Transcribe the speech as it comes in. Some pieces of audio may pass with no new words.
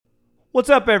What's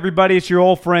up, everybody? It's your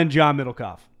old friend, John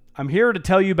Middlecoff. I'm here to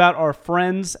tell you about our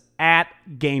friends at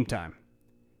Game Time.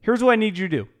 Here's what I need you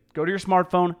to do. Go to your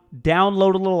smartphone,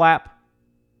 download a little app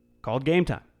called Game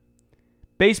Time.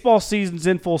 Baseball season's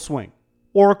in full swing.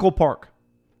 Oracle Park.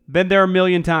 Been there a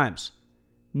million times.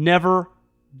 Never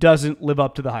doesn't live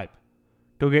up to the hype.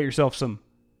 Go get yourself some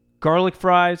garlic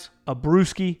fries, a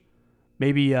brewski,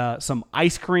 maybe some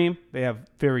ice cream. They have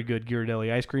very good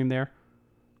Ghirardelli ice cream there.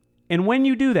 And when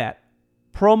you do that,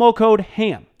 promo code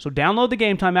HAM. So download the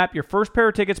Game Time app. Your first pair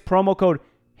of tickets, promo code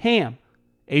HAM,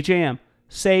 H-A-M,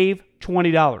 save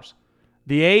 $20.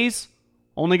 The A's,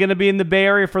 only going to be in the Bay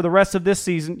Area for the rest of this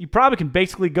season. You probably can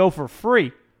basically go for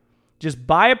free. Just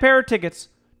buy a pair of tickets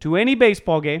to any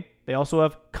baseball game. They also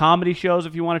have comedy shows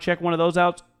if you want to check one of those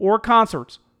out, or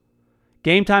concerts.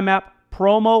 Game Time app,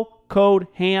 promo code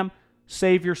HAM,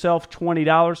 save yourself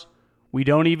 $20. We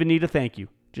don't even need a thank you.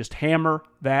 Just hammer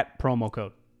that promo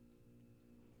code.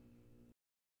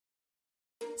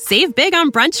 Save big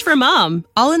on brunch for mom,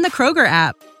 all in the Kroger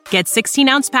app. Get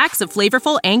 16-ounce packs of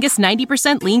flavorful Angus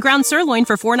 90% lean ground sirloin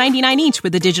for $4.99 each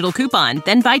with a digital coupon.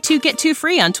 Then buy 2, get 2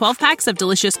 free on 12 packs of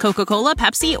delicious Coca-Cola,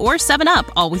 Pepsi, or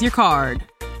 7-Up, all with your card.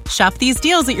 Shop these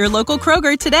deals at your local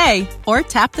Kroger today, or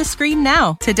tap the screen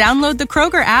now to download the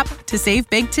Kroger app to save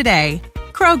big today.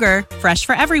 Kroger, fresh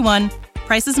for everyone.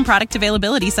 Prices and product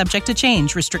availability subject to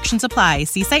change. Restrictions apply.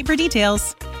 See site for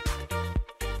details.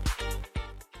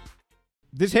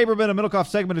 This Haberman and Middlecoff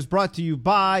segment is brought to you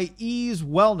by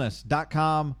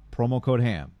easewellness.com, promo code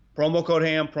HAM. Promo code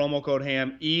HAM, promo code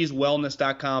HAM,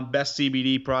 easewellness.com, best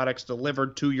CBD products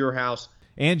delivered to your house.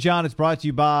 And John, it's brought to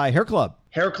you by Hair Club.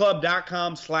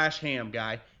 Hairclub.com/ham,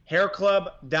 guy.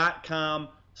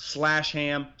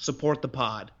 Hairclub.com/ham. Support the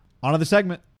pod. On to the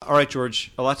segment. All right,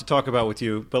 George, a lot to talk about with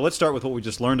you, but let's start with what we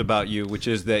just learned about you, which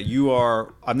is that you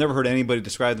are, I've never heard anybody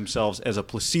describe themselves as a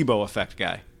placebo effect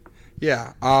guy.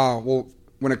 Yeah, well,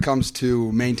 when it comes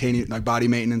to maintaining like body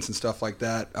maintenance and stuff like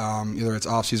that, either it's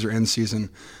off season or in season,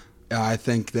 I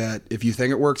think that if you think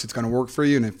it works, it's going to work for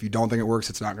you, and if you don't think it works,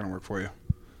 it's not going to work for you.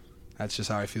 That's just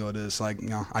how I feel it is. Like,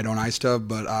 I don't ice tub,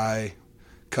 but I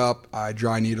cup, I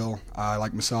dry needle, I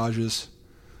like massages.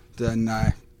 Then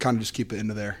I kind of just keep it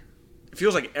into there. It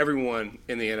feels like everyone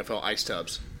in the NFL ice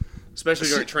tubs, especially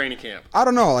during training camp. I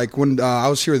don't know. Like when I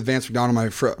was here with Vance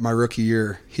McDonald my rookie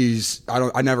year,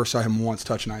 I never saw him once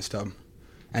touch an ice tub.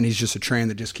 And he's just a train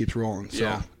that just keeps rolling.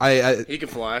 So yeah. He can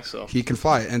fly. So he can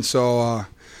fly. And so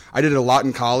I did it a lot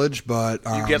in college, but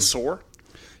you get sore?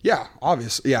 Yeah,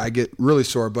 obviously. Yeah, I get really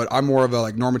sore, but I'm more of a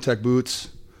like Normatec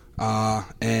boots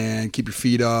and keep your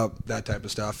feet up, that type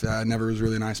of stuff. I never was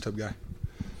really an ice tub guy.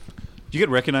 Did you get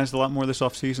recognized a lot more this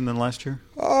offseason than last year?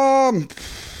 I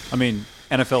mean,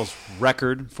 NFL's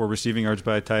record for receiving yards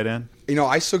by a tight end.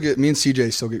 I still get, me and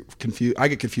CJ still get confused. I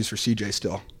get confused for CJ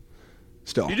still.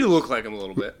 You do look like him a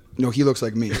little bit. No, he looks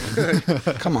like me.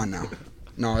 Come on now.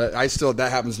 No, that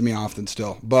happens to me often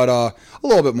still, but a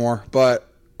little bit more.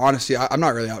 But honestly, I'm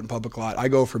not really out in public a lot. I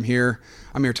go from here.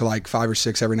 I'm here till like 5 or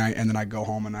 6 every night, and then I go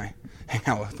home and I hang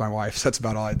out with my wife. So that's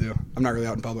about all I do. I'm not really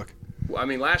out in public. Well, I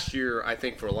mean, last year, I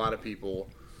think for a lot of people,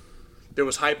 there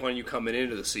was hype on you coming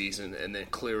into the season, and then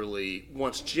clearly,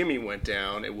 once Jimmy went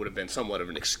down, it would have been somewhat of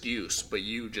an excuse. But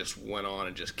you just went on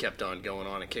and just kept on going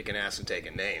on and kicking ass and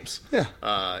taking names. Yeah.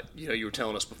 You were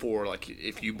telling us before, like,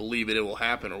 if you believe it, it will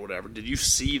happen or whatever. Did you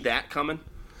see that coming?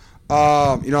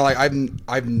 Like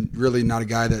I'm really not a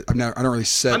guy that I don't really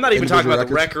set. I'm not even talking about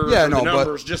records. the record, the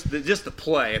numbers, just the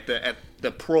play at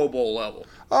the Pro Bowl level.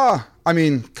 I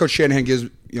mean, Coach Shanahan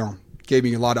gave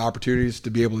me a lot of opportunities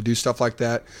to be able to do stuff like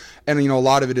that. And, a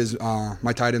lot of it is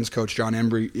my tight ends coach, John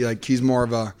Embry. Like, he's more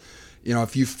of a,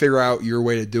 if you figure out your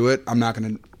way to do it, I'm not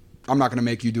going to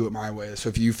make you do it my way. So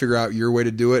if you figure out your way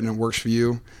to do it and it works for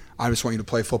you, I just want you to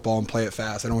play football and play it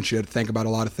fast. I don't want you to think about a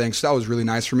lot of things. So that was really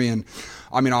nice for me. And,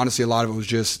 I mean, honestly, a lot of it was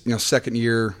just, second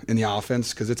year in the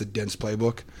offense because it's a dense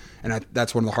playbook. And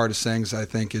that's one of the hardest things, I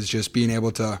think, is just being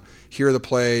able to hear the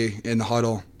play in the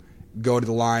huddle, go to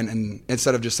the line, and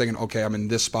instead of just thinking, okay, I'm in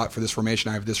this spot for this formation,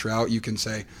 I have this route, you can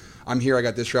say, I'm here, I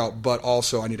got this route, but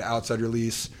also I need to outside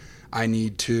release. I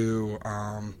need to,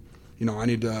 I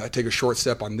need to take a short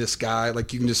step on this guy.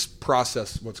 Like, you can just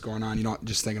process what's going on. You're not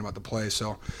just thinking about the play.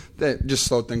 So that just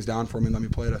slowed things down for me and let me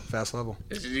play at a fast level.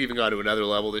 Has it even gone to another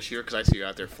level this year? Because I see you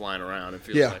out there flying around. It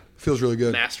feels feels really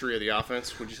good. Mastery of the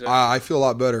offense, would you say? I feel a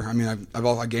lot better. I mean,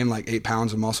 I gained like 8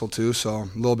 pounds of muscle too, so a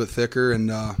little bit thicker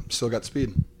and still got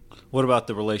speed. What about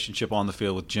the relationship on the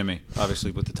field with Jimmy?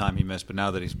 Obviously, with the time he missed, but now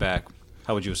that he's back,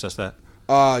 how would you assess that?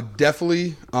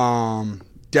 Definitely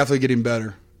getting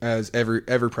better as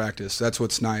every practice. That's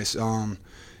what's nice. And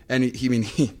he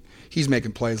he's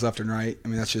making plays left and right. I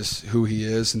mean, that's just who he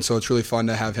is, and so it's really fun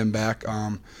to have him back.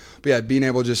 But yeah, being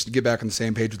able to just get back on the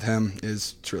same page with him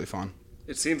it's really fun.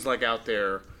 It seems like out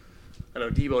there, I know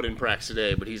Debo didn't practice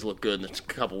today, but he's looked good in the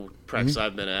couple practices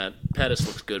I've been at. Pettis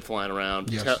looks good flying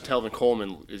around. Yes. Telvin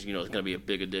Coleman is going to be a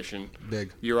big addition.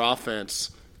 Big. Your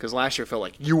offense, because last year felt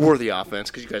like you were the offense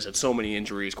because you guys had so many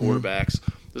injuries, quarterbacks.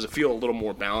 Does it feel a little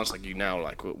more balanced? Like you now,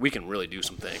 like we can really do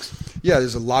some things. Yeah,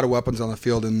 there's a lot of weapons on the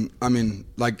field, and I mean,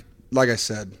 like I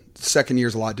said, second year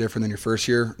is a lot different than your first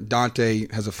year. Dante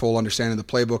has a full understanding of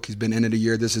the playbook. He's been in it a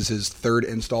year. This is his third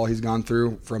install he's gone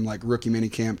through from like rookie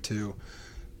minicamp to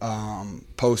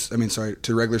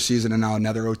to regular season, and now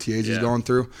another OTAs he's going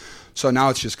through. So now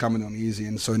it's just coming to him easy,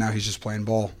 and so now he's just playing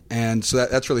ball, and so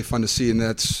that's really fun to see. And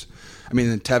that's, I mean,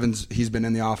 and Tevin's, he's been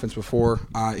in the offense before.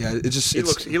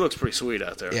 He looks pretty sweet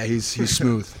out there. Yeah, he's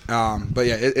smooth. But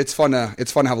yeah, it's fun to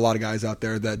have a lot of guys out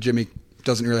there that Jimmy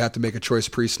doesn't really have to make a choice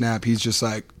pre-snap. He's just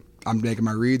like, I'm making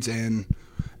my reads, and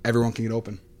everyone can get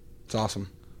open. It's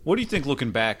awesome. What do you think, looking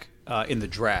back in the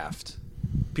draft,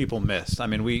 people missed? I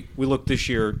mean, we looked this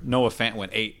year. Noah Fant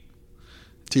went 8.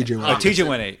 TJ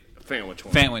went 8.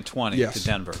 Fant went 20 yes. to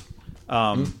Denver.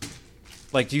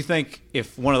 Like, do you think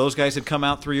if one of those guys had come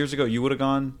out 3 years ago, you would have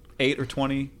gone 8 or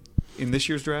 20 in this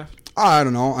year's draft? I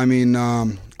don't know. I mean,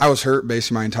 I was hurt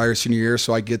basically my entire senior year,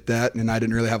 so I get that, and I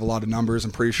didn't really have a lot of numbers.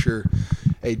 I'm pretty sure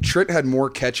Trent had more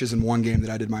catches in one game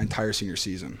than I did my entire senior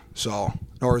season. So,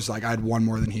 or it's like I had one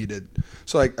more than he did.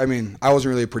 So, like, I mean, I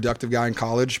wasn't really a productive guy in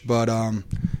college, but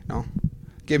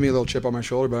gave me a little chip on my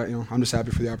shoulder. But I'm just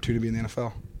happy for the opportunity to be in the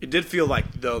NFL. It did feel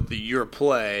like though your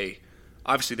play,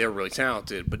 obviously they were really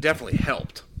talented, but definitely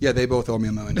helped. Yeah, they both owe me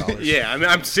 $1 million. Yeah, I mean,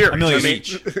 I'm serious. $1 million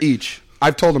each.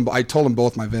 I told them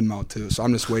both my Venmo too, so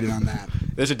I'm just waiting on that.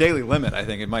 There's a daily limit. I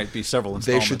think it might be several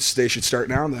installments. They should start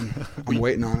now. Then I'm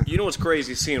waiting on it. You know what's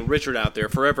crazy? Seeing Richard out there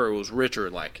forever. It was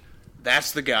Richard. Like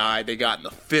that's the guy they got in the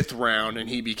 5th round, and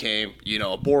he became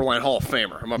a borderline Hall of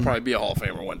Famer. He might probably be a Hall of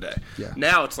Famer one day. Yeah.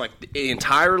 Now it's like the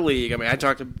entire league. I mean, I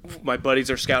talked to my buddies.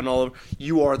 They're scouting all over.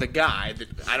 You are the guy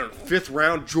that 5th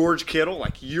round George Kittle.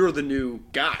 Like you're the new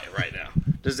guy right now.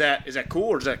 Is that cool,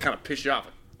 or does that kind of piss you off?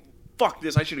 Like, fuck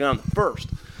this! I should have gone the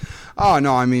 1st. Oh,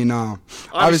 no, I mean,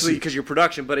 obviously because your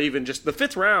production, but even just the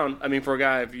 5th round, I mean, for a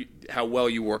guy, how well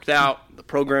you worked out, the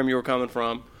program you were coming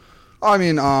from. I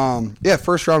mean, yeah,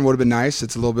 1st round would have been nice.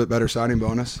 It's a little bit better signing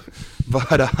bonus.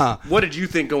 But what did you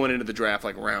think going into the draft,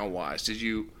 like round-wise? Did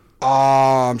you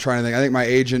I'm trying to think. I think my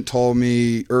agent told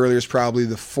me earlier is probably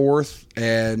the 4th,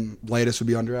 and latest would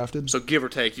be undrafted. So give or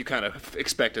take, you kind of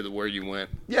expected where you went.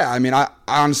 Yeah, I mean, I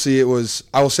honestly, I will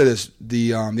say this: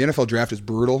 the NFL draft is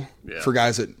brutal for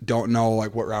guys that don't know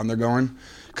like what round they're going.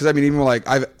 Because I mean, even like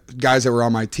I've guys that were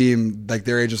on my team, like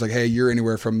their agents, like, hey, you're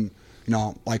anywhere from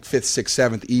like 5th,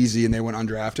 6th, 7th, easy, and they went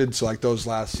undrafted. So like those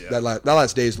that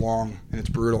last day is long and it's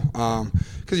brutal.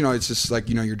 Because it's just like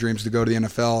your dreams to go to the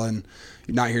NFL and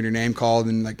you're not hearing your name called,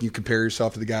 and like you compare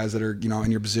yourself to the guys that are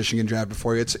in your position getting drafted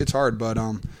before you. It's hard, but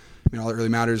all that really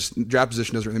matters. Draft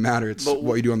position doesn't really matter. It's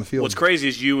what you do on the field. What's crazy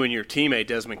is you and your teammate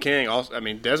Desmond King. Also, I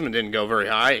mean, Desmond didn't go very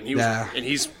high, and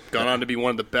he's gone on to be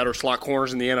one of the better slot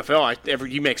corners in the NFL.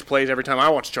 He makes plays every time I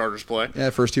watch Chargers play. Yeah,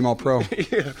 first team All Pro.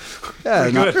 yeah,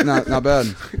 not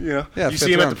bad. Yeah. You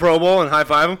see him at the Pro Bowl and high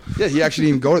five him. Yeah, he actually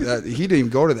didn't even go to that. He didn't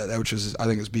even go to that, which is I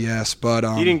think is BS. But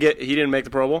he didn't make the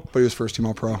Pro Bowl. But he was first team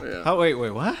All Pro. Yeah. Oh wait,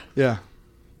 what? Yeah.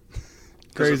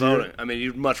 Crazy. I mean,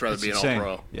 you'd much rather be an All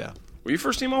Pro. Yeah. Were you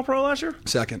first team All Pro last year?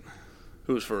 2nd.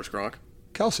 Who was first, Gronk?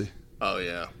 Kelsey. Oh,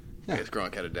 yeah. I guess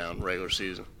Gronk had it down regular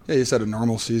season. Yeah, he just had a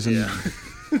normal season. Yeah.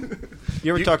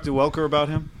 You ever talk to Welker about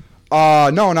him?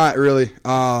 No, not really.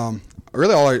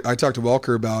 Really, all I talk to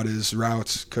Welker about is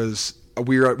routes because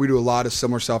we do a lot of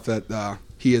similar stuff that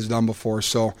he has done before.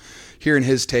 So hearing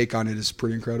his take on it is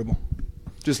pretty incredible.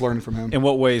 Just learning from him. In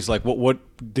what ways? Like, what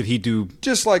did he do?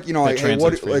 Just like,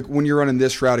 like when you're running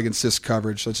this route against this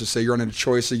coverage, let's just say you're running a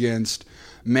choice against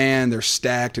man, they're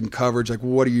stacked in coverage. Like,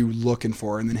 what are you looking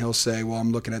for? And then he'll say, well,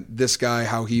 I'm looking at this guy,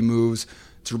 how he moves.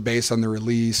 It's based on the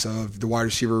release of the wide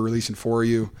receiver releasing for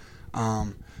you.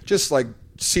 Just like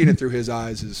seeing it through his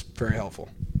eyes is very helpful.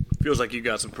 Feels like you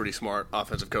got some pretty smart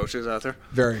offensive coaches out there.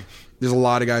 Very. There's a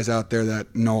lot of guys out there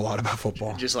that know a lot about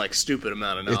football. Just like stupid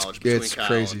amount of knowledge it's Kyle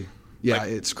crazy. Yeah,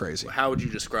 it's crazy. How would you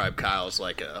describe Kyle's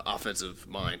like offensive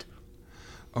mind?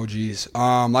 Oh, geez.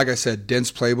 Like I said,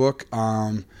 dense playbook.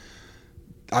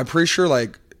 I'm pretty sure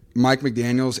like Mike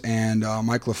McDaniels and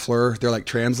Mike LaFleur, they're like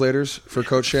translators for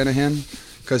Coach Shanahan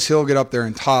because he'll get up there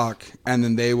and talk, and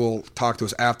then they will talk to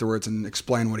us afterwards and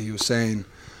explain what he was saying.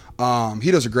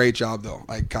 He does a great job, though.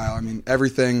 Like Kyle, I mean,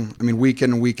 everything. I mean, week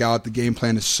in and week out, the game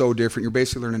plan is so different. You're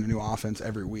basically learning a new offense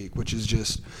every week, which is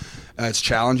just it's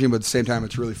challenging, but at the same time,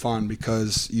 it's really fun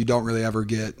because you don't really ever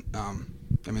get.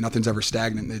 I mean, nothing's ever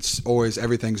stagnant. It's always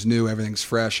everything's new, everything's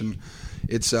fresh, and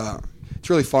it's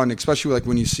really fun, especially like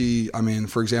when you see. I mean,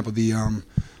 for example, the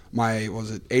my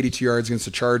 82 yards against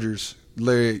the Chargers.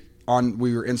 Literally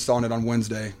we were installing it on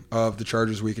Wednesday of the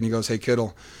Chargers week, and he goes, "Hey,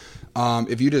 Kittle,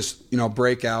 if you just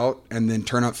break out and then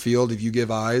turn up field, if you give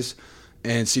eyes,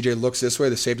 and CJ looks this way,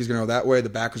 the safety's going to go that way, the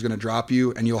backer's going to drop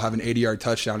you, and you'll have an 80-yard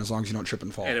touchdown as long as you don't trip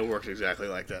and fall." And it worked exactly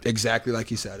like that. Exactly like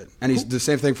he said it. And he's the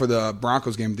same thing for the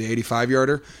Broncos game, the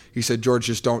 85-yarder. He said, "George,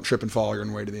 just don't trip and fall. You're on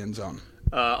the way to the end zone."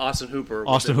 Austin Hooper,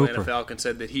 with the Atlanta Falcons,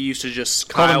 said that he used to just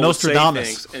Call him Kyle would say Nostradamus.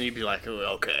 things, and he'd be like,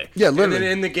 "Oh, okay." Yeah, literally. And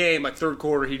then in the game, like third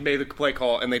quarter, he'd made the play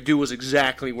call, and they do was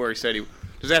exactly where he said he.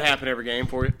 Does that happen every game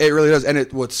for you? It really does.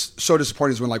 And what's so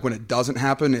disappointing is when it doesn't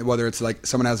happen, whether it's like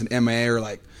someone has an MA or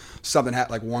like something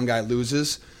like one guy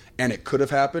loses and it could have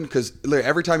happened, because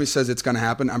every time he says it's going to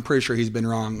happen, I'm pretty sure he's been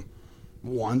wrong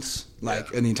once.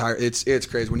 In the entire, it's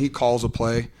crazy. When he calls a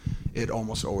play, it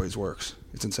almost always works.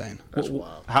 It's insane. That's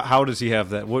wild. How does he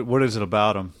have that? What is it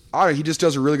about him? He just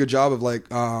does a really good job of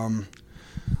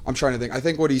I'm trying to think. I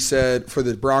think what he said for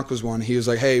the Broncos one, he was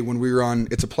like, "Hey, when we run,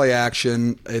 it's a play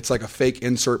action. It's like a fake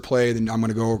insert play. Then I'm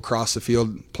going to go across the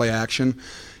field, play action."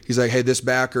 He's like, "Hey, this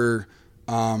backer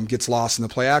gets lost in the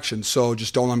play action, so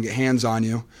just don't let him get hands on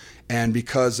you." And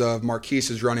because of Marquise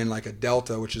is running like a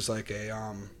delta, which is like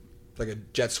a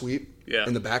jet sweep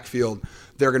in the backfield,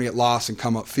 they're going to get lost and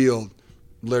come upfield.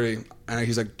 Literally, and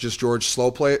he's like, "Just George,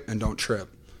 slow play it and don't trip.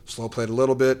 Slow play it a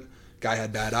little bit." Guy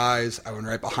had bad eyes. I went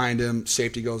right behind him.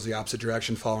 Safety goes the opposite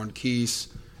direction, following Keys,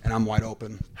 and I'm wide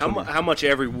open. How much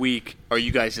every week are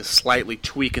you guys just slightly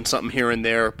tweaking something here and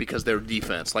there because they're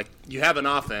defense? Like, you have an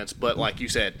offense, but like you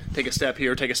said, take a step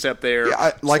here, take a step there,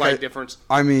 slight difference.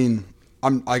 I mean,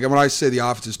 when I say the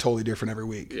offense is totally different every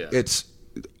week, it's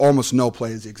almost no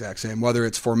play is the exact same. Whether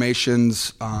it's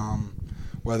formations,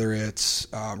 whether it's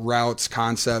routes,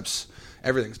 concepts,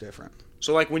 everything's different.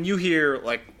 So, like, when you hear,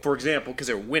 like, for example, because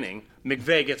they're winning,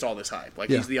 McVay gets all this hype. Like,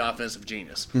 he's the offensive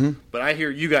genius. Mm-hmm. But I hear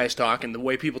you guys talk, and the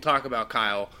way people talk about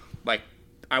Kyle, like,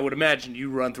 I would imagine you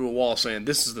run through a wall saying,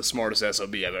 "This is the smartest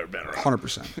SOB I've ever been around."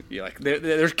 100%. You're like,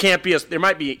 there can't be there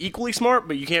might be equally smart,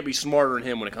 but you can't be smarter than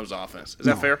him when it comes to offense. Is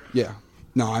that fair? Yeah.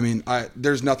 No, I mean,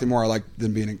 there's nothing more I like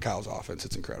than being in Kyle's offense.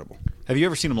 It's incredible. Have you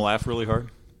ever seen him laugh really hard?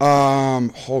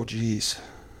 Oh, geez.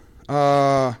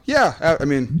 Yeah. I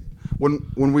mean,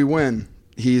 when we win,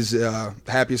 he's the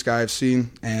happiest guy I've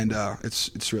seen, and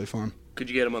it's really fun. Could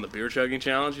you get him on the beer chugging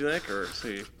challenge, you think, or is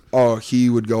he? Oh, he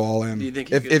would go all in. Do you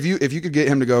think if you could get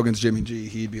him to go against Jimmy G,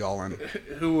 he'd be all in.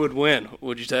 Who would win? What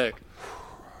would you take?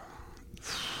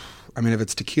 I mean, if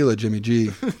it's tequila, Jimmy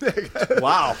G.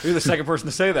 Wow, you're the second person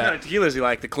to say What kind that. of tequila is he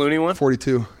like? The Clooney one?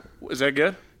 42. Is that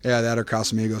good? Yeah, that or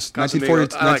Casamigos.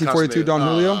 Casamigos. I like 1942 Don Casamigos.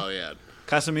 Julio. Oh, yeah.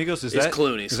 Casamigos, It's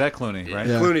Clooney's. Is that Clooney, right?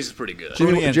 Yeah. Clooney's is pretty good.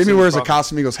 Clooney and Jimmy wears a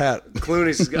Sidney Casamigos hat.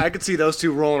 Clooney's. I could see those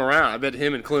two rolling around. I bet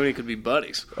him and Clooney could be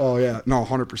buddies. Oh yeah, no,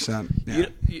 100%.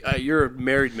 Yeah. You're a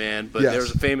married man, but Yes.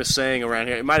 there's a famous saying around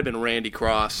here. It might have been Randy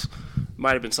Cross,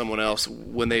 might have been someone else,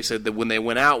 when they said that when they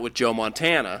went out with Joe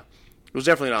Montana, it was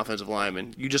definitely an offensive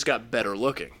lineman. You just got better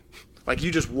looking. Like,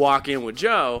 you just walk in with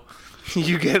Joe,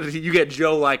 you get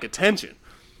Joe-like attention.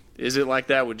 Is it like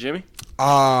that with Jimmy?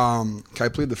 Can I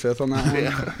plead the fifth on that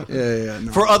one? Yeah.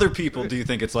 No. For other people, do you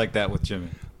think it's like that with Jimmy?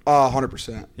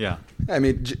 100%. Yeah. I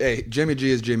mean, Jimmy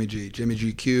G is Jimmy G. Jimmy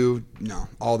GQ,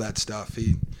 all that stuff.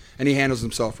 He handles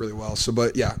himself really well. So,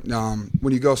 but yeah,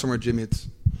 when you go somewhere, Jimmy,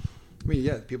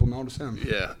 people notice him.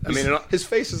 Yeah. His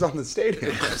face is on the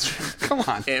stadium. Come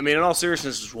on. I mean, in all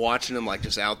seriousness, just watching him, like,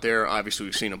 just out there, obviously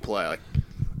we've seen him play. Like,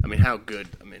 I mean, how good?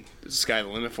 I mean, is the sky the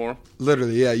limit for him?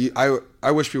 Literally, yeah.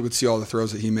 I wish people could see all the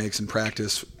throws that he makes in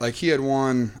practice. Like, he had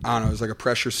one, I don't know, it was like a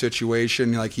pressure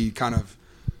situation. Like, he kind of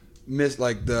missed,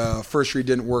 like, the first read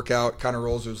didn't work out, kind of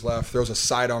rolls to his left, throws a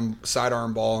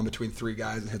sidearm ball in between three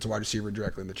guys and hits a wide receiver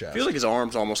directly in the chest. I feel like his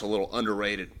arm's almost a little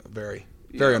underrated. Very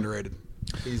underrated.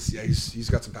 He's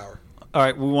got some power. All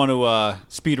right, we want to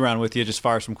speed around with you, just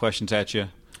fire some questions at you.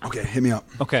 Okay, hit me up.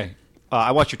 Okay.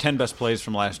 I watched your 10 best plays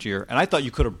from last year, and I thought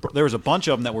you could have – there was a bunch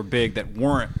of them that were big that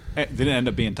they didn't end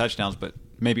up being touchdowns, but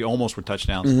maybe almost were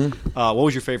touchdowns. Mm-hmm. What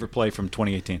was your favorite play from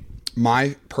 2018?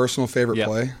 My personal favorite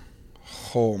play?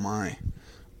 Oh, my.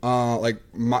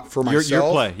 For myself?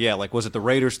 Your play, yeah. Like, was it the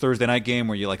Raiders Thursday night game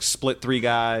where you, like, split three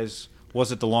guys?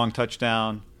 Was it the long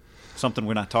touchdown? Something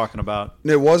we're not talking about?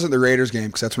 It wasn't the Raiders game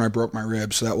because that's when I broke my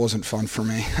ribs, so that wasn't fun for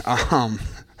me.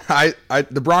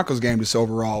 The Broncos game just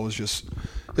overall was just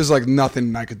There's like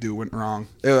nothing I could do went wrong.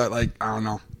 I don't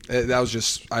know. That was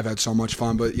just, I've had so much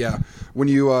fun. But yeah, when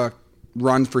you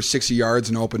run for 60 yards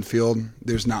in open field,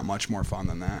 there's not much more fun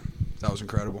than that. That was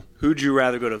incredible. Who'd you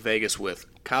rather go to Vegas with,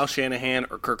 Kyle Shanahan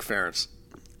or Kirk Ferentz?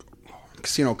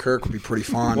 Casino Kirk would be pretty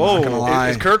fun. Whoa, not gonna lie.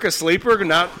 Is Kirk a sleeper?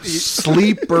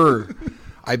 Sleeper.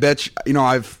 I bet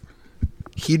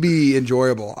he'd be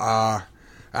enjoyable. I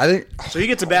think so. He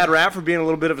gets a bad rap for being a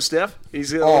little bit of a stiff.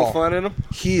 He's got a little fun in him.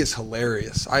 He is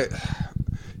hilarious.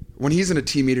 When he's in a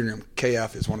team meeting room,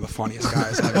 KF is one of the funniest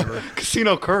guys I've ever.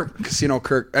 Casino Kirk,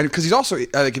 and because he's also he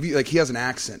has an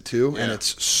accent too, and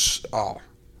it's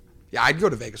yeah, I'd go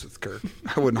to Vegas with Kirk.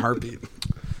 I wouldn't heartbeat.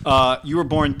 You were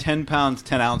born 10 pounds,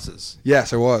 10 ounces.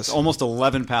 Yes, I was. Almost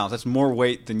 11 pounds. That's more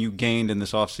weight than you gained in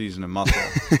this offseason in muscle.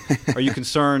 Are you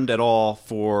concerned at all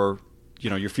for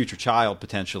your future child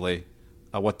potentially,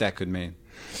 what that could mean?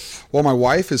 Well, my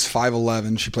wife is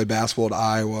 5'11". She played basketball at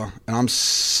Iowa, and I'm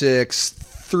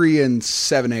 6'3" and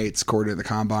 7/8" according to the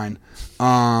combine.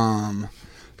 But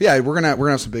yeah, we're gonna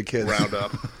have some big kids. Round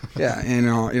up. Yeah, and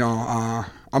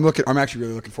I'm actually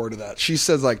really looking forward to that. She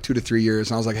says like 2 to 3 years,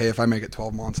 and I was like, hey, if I make it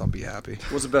 12 months, I'll be happy.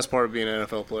 What's the best part of being an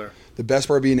NFL player? The best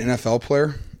part of being an NFL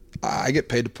player, I get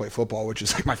paid to play football, which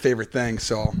is like my favorite thing.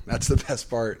 So that's the best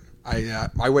part.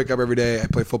 I wake up every day. I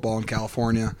play football in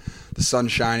California. The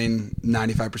sun's shining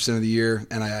 95% of the year,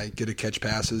 and I get to catch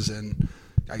passes, and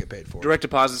I get paid for it. Direct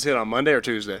deposits hit on Monday or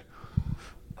Tuesday?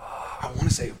 I want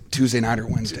to say Tuesday night or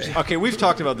Wednesday. Okay, we've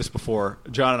talked about this before.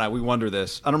 John and I, we wonder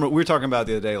this. I don't know. We were talking about it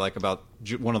the other day, like about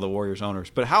one of the Warriors owners.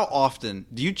 But how often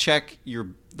do you check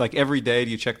every day?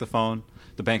 Do you check the phone,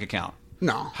 the bank account?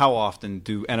 No. How often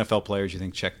do NFL players, you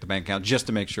think, check the bank account just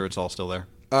to make sure it's all still there?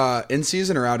 In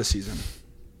season or out of season?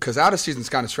 Because out of season is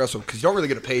kind of stressful because you don't really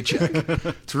get a paycheck.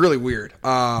 It's really weird.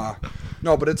 No,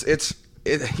 but it's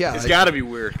got to be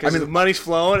weird because the money's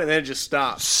flowing and then it just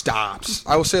stops.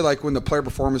 I will say, like, when the player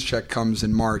performance check comes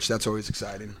in March, that's always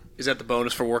exciting. Is that the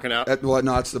bonus for working out?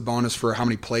 No, it's the bonus for how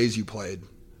many plays you played.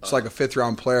 It's like a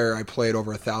 5th-round player. I played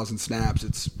over 1,000 snaps.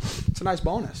 It's a nice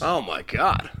bonus. Oh my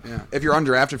God! Yeah, if you're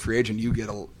undrafted free agent, you get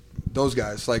those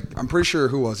guys. Like, I'm pretty sure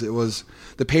it was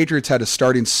the Patriots had a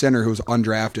starting center who was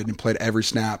undrafted and played every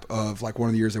snap of like one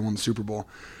of the years they won the Super Bowl.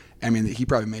 I mean, he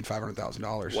probably made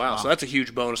 $500,000. Wow, so that's a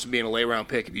huge bonus to being a late-round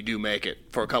pick. If you do make it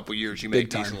for a couple years, you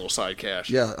make decent little side cash.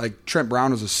 Yeah, like Trent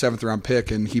Brown was a 7th-round pick,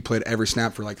 and he played every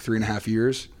snap for like 3.5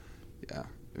 years.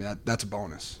 Yeah, that's a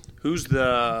bonus. Who's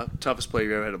the toughest player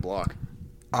you ever had to block?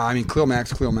 I mean, Khalil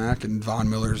Mack's Khalil Mack, and Von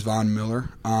Miller's Von Miller.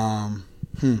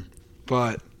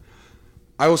 But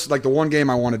I was like, the one game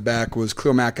I wanted back was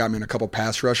Khalil Mack got me in a couple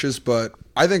pass rushes, but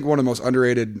I think one of the most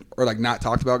underrated or like not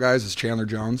talked about guys is Chandler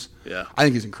Jones. Yeah. I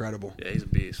think he's incredible. Yeah, he's a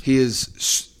beast. He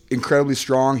is incredibly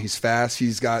strong. He's fast.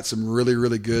 He's got some really,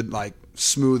 really good, like,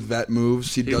 smooth vet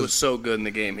moves. He was so good in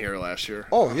the game here last year.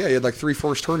 Oh, yeah. He had like 3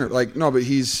 forced turnovers. Like, no, but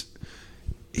he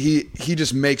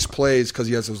just makes plays because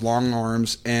he has those long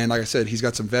arms. And like I said, he's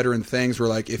got some veteran things where,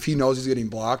 like, if he knows he's getting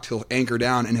blocked, he'll anchor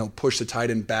down and he'll push the tight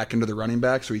end back into the running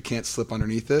back so he can't slip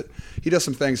underneath it. He does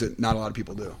some things that not a lot of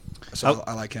people do. So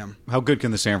I like him. How good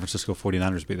can the San Francisco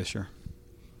 49ers be this year?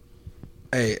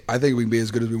 Hey, I think we can be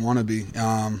as good as we want to be.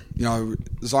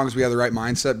 As long as we have the right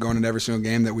mindset going into every single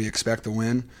game that we expect to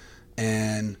win.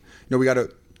 And, we got to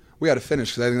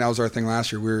finish because I think that was our thing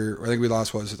last year. I think we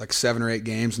lost, like 7 or 8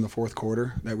 games in the fourth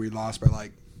quarter that we lost by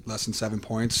like less than 7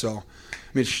 points. So, I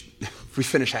mean, if we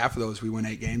finish half of those, we win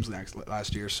 8 games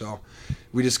last year. So,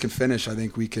 we just can finish. I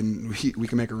think we can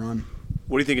make a run.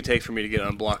 What do you think it takes for me to get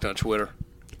unblocked on Twitter?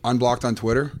 Unblocked on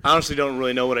Twitter? I honestly don't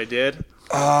really know what I did.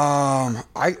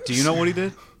 Do you know what he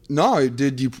did? No,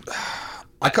 did you?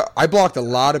 I blocked a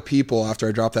lot of people after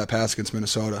I dropped that pass against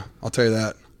Minnesota. I'll tell you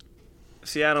that.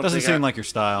 See, I don't. Doesn't seem like your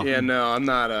style. Yeah, no, I'm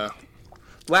not.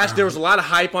 There was a lot of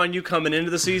hype on you coming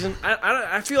into the season.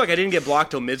 I feel like I didn't get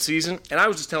blocked till midseason, and I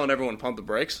was just telling everyone to pump the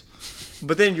brakes.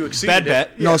 But then you exceeded Bad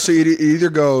bet. Yeah. No, so it either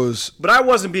goes. But I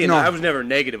wasn't being. I was never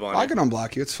negative on it. I can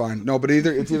unblock you. It's fine. No, but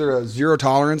it's either a zero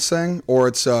tolerance thing or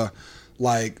it's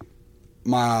like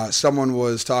someone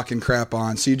was talking crap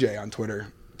on CJ on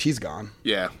Twitter. He's gone.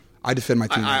 Yeah. I defend my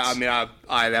teammates. I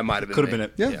mean, that might have been. Could have been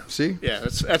it. Yeah. See. Yeah,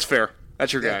 that's fair.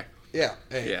 That's your guy. Yeah.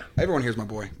 Hey, yeah. Everyone here's my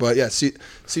boy. But yeah,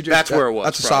 CJ. That's where it was.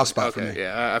 That's a soft spot for me.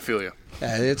 Yeah, I feel you.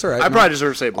 Yeah, it's all right. I probably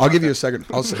deserve to say block. I'll give you a second.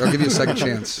 I'll give you a second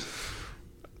chance.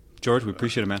 George, we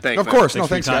appreciate it, man. Thanks, of course. No,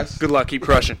 thanks, guys. Good luck. Keep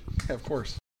crushing. Yeah, of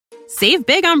course. Save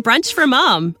big on brunch for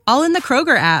mom, all in the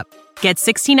Kroger app. Get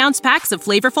 16-ounce packs of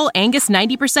flavorful Angus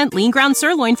 90% lean ground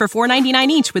sirloin for $4.99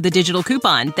 each with a digital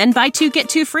coupon. Then buy 2, get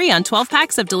 2 free on 12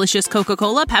 packs of delicious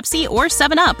Coca-Cola, Pepsi, or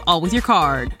 7-Up, all with your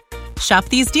card. Shop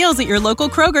these deals at your local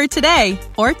Kroger today,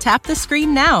 or tap the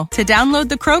screen now to download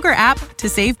the Kroger app to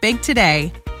save big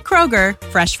today. Kroger,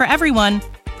 fresh for everyone.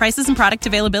 Prices and product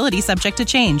availability subject to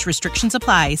change. Restrictions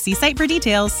apply. See site for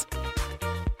details.